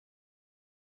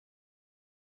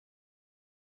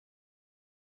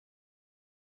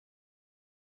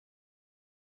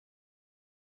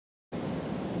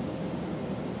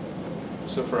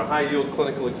So for a high-yield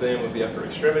clinical exam of the upper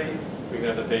extremity, we can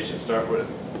have the patient start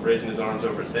with raising his arms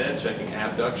over his head, checking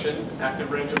abduction, active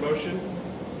range of motion.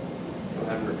 We'll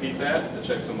have him repeat that to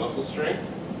check some muscle strength.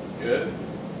 Good.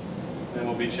 Then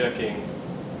we'll be checking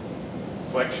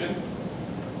flexion.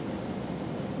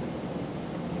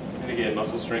 And again,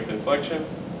 muscle strength and flexion.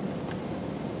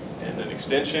 And then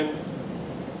extension.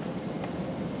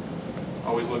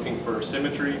 Always looking for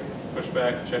symmetry,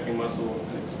 pushback, checking muscle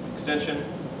and extension.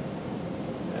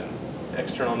 And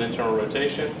external and internal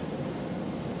rotation.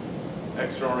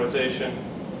 External rotation.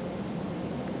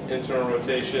 Internal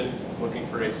rotation, looking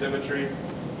for asymmetry.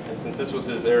 And since this was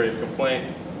his area of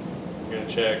complaint, we're going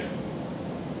to check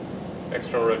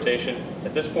external rotation.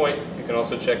 At this point, you can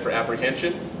also check for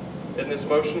apprehension in this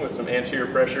motion with some anterior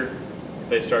pressure. If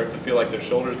they start to feel like their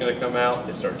shoulder is going to come out,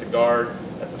 they start to guard,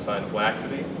 that's a sign of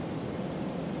laxity.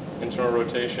 Internal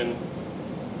rotation,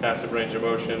 passive range of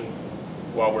motion.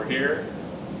 While we're here,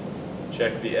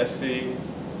 check the SC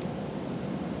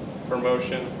for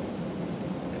motion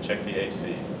and check the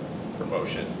AC for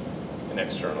motion in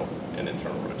external and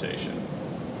internal rotation.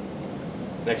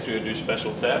 Next, we're going to do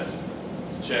special tests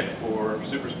to check for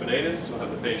supraspinatus. We'll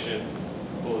have the patient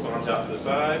pull his arms out to the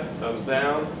side, thumbs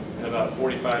down, in about a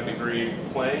 45-degree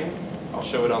plane. I'll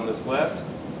show it on this left,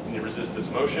 and you resist this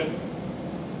motion.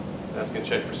 That's going to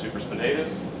check for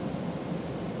supraspinatus.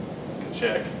 You can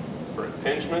check for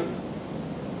impingement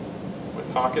with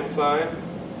Hawkins sign,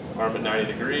 arm at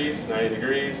 90 degrees,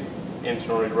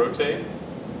 internally rotate.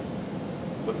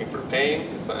 Looking for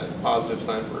pain, it's a positive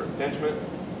sign for impingement.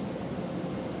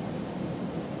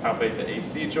 Palpate the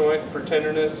AC joint for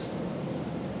tenderness.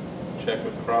 Check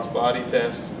with the cross-body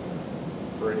test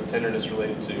for any tenderness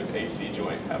related to AC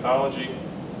joint pathology.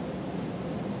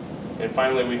 And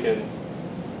finally, we can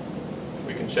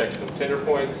check some tender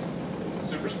points in the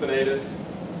supraspinatus,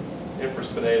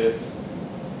 infraspinatus,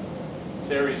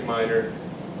 teres minor,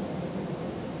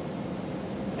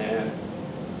 and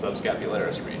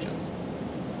subscapularis regions.